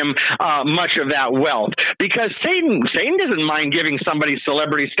give him much of that wealth, because Satan doesn't mind giving somebody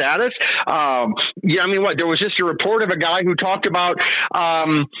celebrity status. There was just a report of a guy who talked about,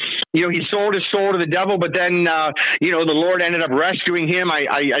 he sold his soul to the devil, but then, the Lord ended up rescuing him.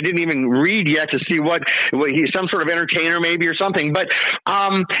 I didn't even read yet to see what he's some sort of entertainer maybe or something. But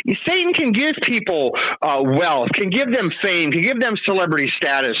Satan can give people wealth, can give them fame, can give them celebrity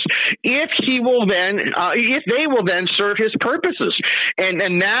status if they will then serve his purposes.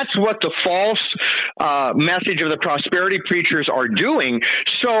 And that's what the false message of the prosperity preachers are doing.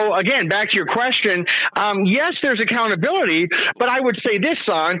 So again, back to your question, yes, there's accountability, but I would say this,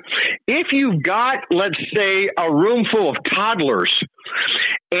 son, if you've got, let's say, a room full of toddlers,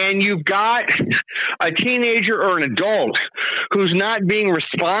 and you've got a teenager or an adult who's not being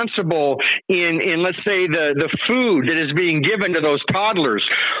responsible in let's say, the food that is being given to those toddlers,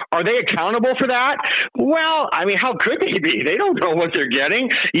 are they accountable for that? Well, how could they be? They don't know what they're getting,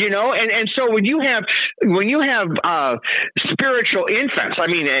 and so when you have spiritual infants,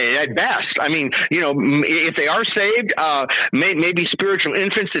 at best, if they are saved, maybe spiritual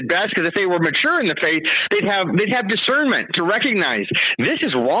infants at best, because if they were mature in the faith, they'd have discernment to recognize this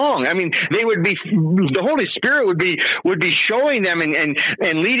is wrong. The Holy Spirit would be showing them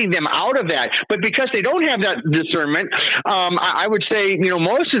and leading them out of that. But because they don't have that discernment, I would say,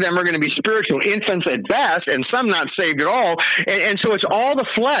 most of them are going to be spiritual infants at best, and some not saved at all. And so it's all the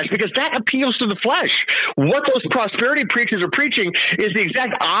flesh, because that appeals to the flesh. What those prosperity preachers are preaching is the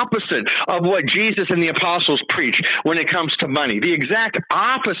exact opposite of what Jesus and the apostles preach when it comes to money. The exact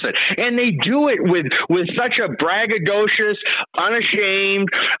opposite. And they do it with such a braggadocious, unashamed,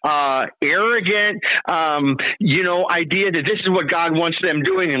 arrogant, idea that this is what God wants them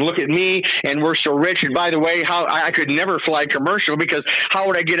doing, and look at me, and we're so rich, and by the way, how I could never fly commercial, because how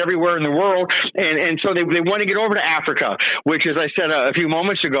would I get everywhere in the world? And so they want to get over to Africa, which, as I said a few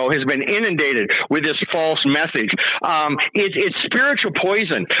moments ago, has been inundated with this false message. It's spiritual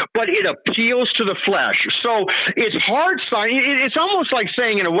poison, but it appeals to the flesh. So it's hard. It's almost like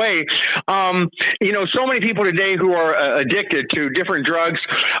saying, in a way, so many people today who are addicted to different drugs,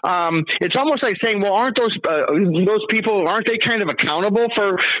 it's almost like saying, well, aren't those people, aren't they kind of accountable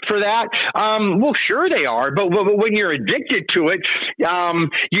for that? Well, sure they are, but when you're addicted to it,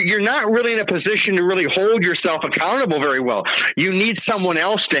 you're not really in a position to really hold yourself accountable very well. You need someone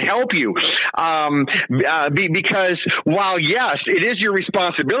else to help you, because while, yes, it is your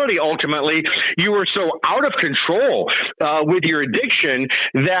responsibility ultimately, you are so out of control with your addiction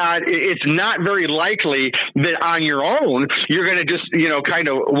that it's not very likely that on your own you're going to just kind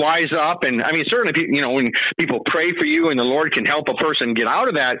of wise up. And certainly when people pray for you and the Lord can help a person get out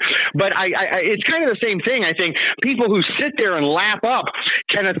of that, but it's kind of the same thing. I think people who sit there and lap up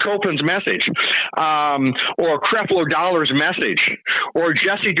Kenneth Copeland's message, or Creflo Dollar's message, or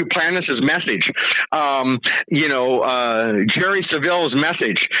Jesse Duplantis' message, Jerry Saville's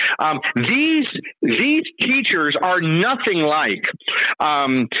message. These teachers are nothing like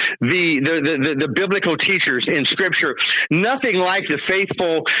the biblical teachers in Scripture. Nothing like the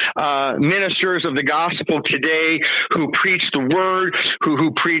faithful ministers of the gospel today who preach the word,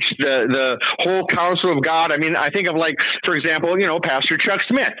 who preach the whole counsel of God. I think of, like, for example, Pastor Chuck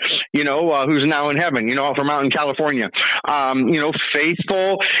Smith, who's now in heaven, from out in California,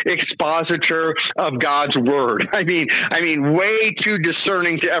 faithful expositor of God's word. Way too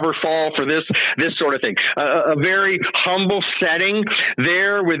discerning to ever fall for this sort of thing. A very humble setting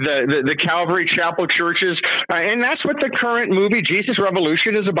there with the Calvary Chapel churches, and that's what the current movie Jesus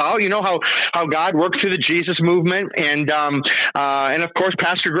Revolution is about. How God worked through the Jesus movement, and of course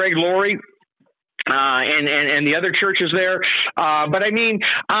Pastor Greg Laurie. And the other churches there, but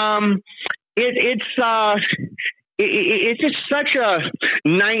it's just such a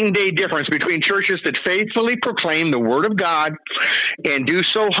night and day difference between churches that faithfully proclaim the word of God and do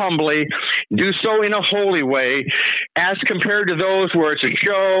so humbly, do so in a holy way, as compared to those where it's a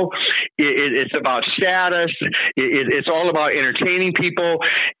show, it's about status, it's all about entertaining people,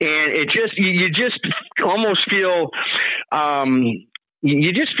 and you just almost feel.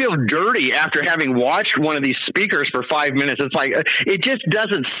 You just feel dirty after having watched one of these speakers for 5 minutes. It's like, it just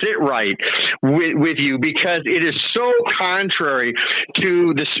doesn't sit right with you, because it is so contrary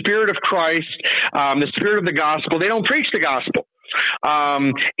to the spirit of Christ, the spirit of the gospel. They don't preach the gospel.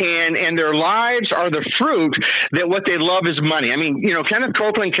 And their lives are the fruit that what they love is money. I mean, Kenneth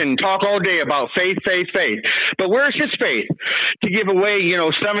Copeland can talk all day about faith, but where's his faith to give away,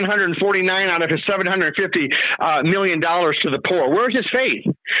 $749 out of his $750 million to the poor? Where's his faith,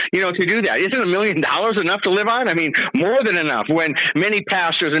 to do that? Isn't $1 million enough to live on? I mean, more than enough, when many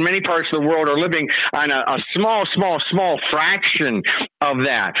pastors in many parts of the world are living on a small fraction of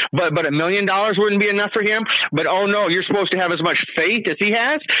that. But $1 million wouldn't be enough for him. But, oh no, you're supposed to have as much faith as he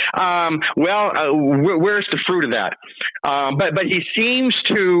has. Where's the fruit of that? But he seems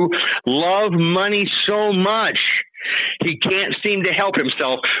to love money so much, he can't seem to help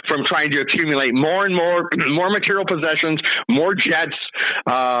himself from trying to accumulate more and more material possessions, more jets,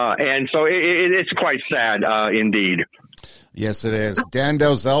 and so it's quite sad indeed. Yes, it is. Dan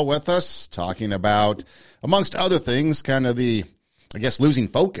Dozell with us, talking about, amongst other things, kind of the, I guess, losing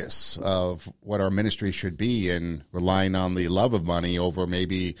focus of what our ministry should be and relying on the love of money over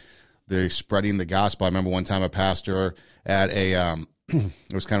maybe the spreading the gospel. I remember one time a pastor at it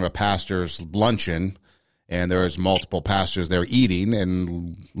was kind of a pastor's luncheon, and there was multiple pastors there eating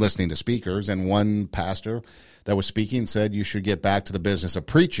and listening to speakers, and one pastor that was speaking said you should get back to the business of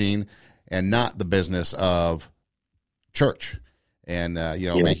preaching and not the business of church. And,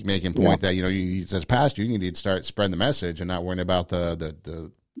 making point that, you as a pastor, you need to start spreading the message and not worrying about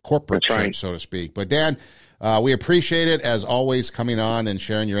the corporate church, so to speak. But, Dan, we appreciate it, as always, coming on and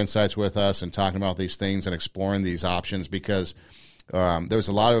sharing your insights with us and talking about these things and exploring these options, because there's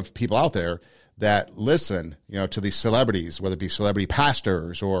a lot of people out there that listen, to these celebrities, whether it be celebrity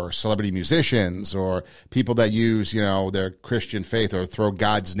pastors or celebrity musicians or people that use, their Christian faith or throw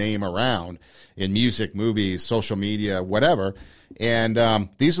God's name around in music, movies, social media, whatever. And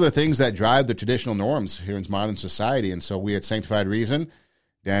these are the things that drive the traditional norms here in modern society. And so we at Sanctified Reason,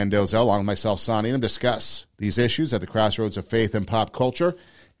 Dan Dozell, along with myself, Son Edom, discuss these issues at the crossroads of faith and pop culture.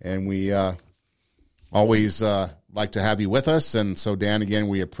 And we always like to have you with us. And so, Dan, again,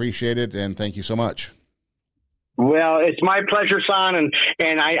 we appreciate it, and thank you so much. Well, it's my pleasure, Son,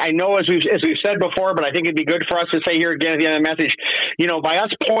 and I know as we've said before, but I think it'd be good for us to say here again at the end of the message, by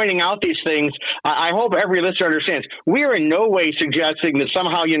us pointing out these things, I hope every listener understands we are in no way suggesting that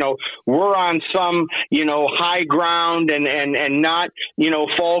somehow, we're on some, high ground and not,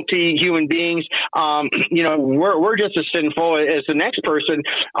 faulty human beings. We're just as sinful as the next person.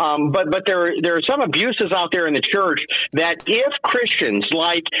 But there are some abuses out there in the church that if Christians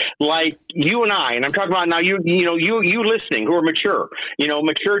like you and I, and I'm talking about now you listening who are mature,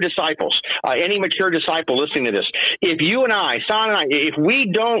 mature disciples, any mature disciple listening to this, if you and I, Son and I, if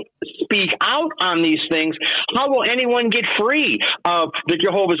we don't speak out on these things, how will anyone get free of the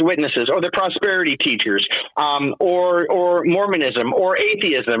Jehovah's Witnesses or the prosperity teachers, or Mormonism or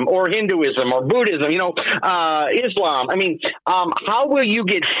atheism or Hinduism or Buddhism, Islam? I mean, how will you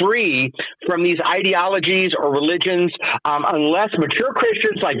get free from these ideologies or religions unless mature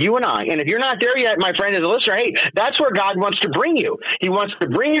Christians like you and I, and if you're not there yet, my friend, as a listener, hey, that's where God wants to bring you. He wants to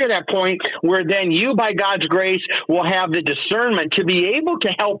bring you to that point where then you, by God's grace, will have the discernment to be able to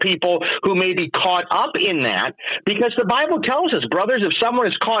help people who may be caught up in that, because the Bible tells us, brothers, if someone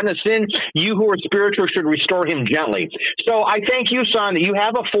is caught in a sin, you who are spiritual should restore him gently. So I thank you, Son, that you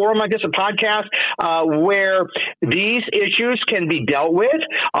have a forum like this, a podcast, where these issues can be dealt with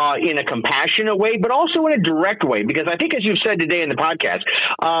in a compassionate way, but also in a direct way, because I think, as you've said today in the podcast,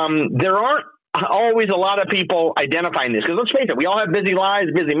 there aren't always a lot of people identifying this, because let's face it, we all have busy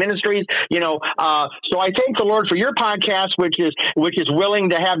lives, busy ministries, so I thank the Lord for your podcast, which is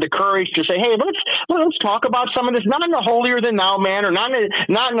willing to have the courage to say, hey, let's talk about some of this, not in a holier than thou manner, not in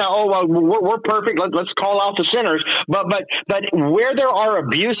a, we're perfect, let's call out the sinners, but where there are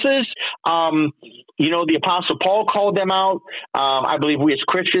abuses, the Apostle Paul called them out. I believe we as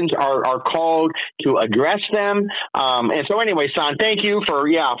Christians are called to address them. And so anyway, Son, thank you for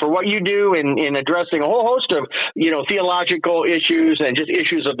what you do in addressing a whole host of, theological issues and just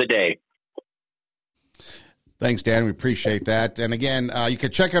issues of the day. Thanks, Dan. We appreciate that. And again, you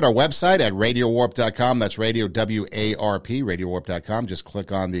can check out our website at radiowarp.com. That's radio, W-A-R-P, radiowarp.com. Just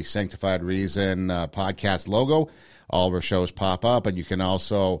click on the Sanctified Reason podcast logo. All of our shows pop up, and you can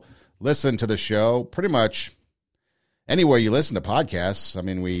also listen to the show pretty much anywhere you listen to podcasts. I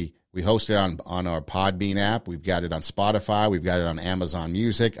mean, we We host it on our Podbean app. We've got it on Spotify. We've got it on Amazon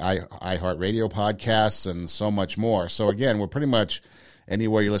Music, iHeartRadio podcasts, and so much more. So, again, we're pretty much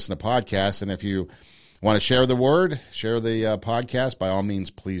anywhere you listen to podcasts. And if you want to share the word, share the podcast, by all means,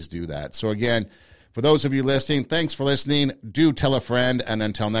 please do that. So, again, for those of you listening, thanks for listening. Do tell a friend. And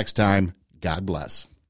until next time, God bless.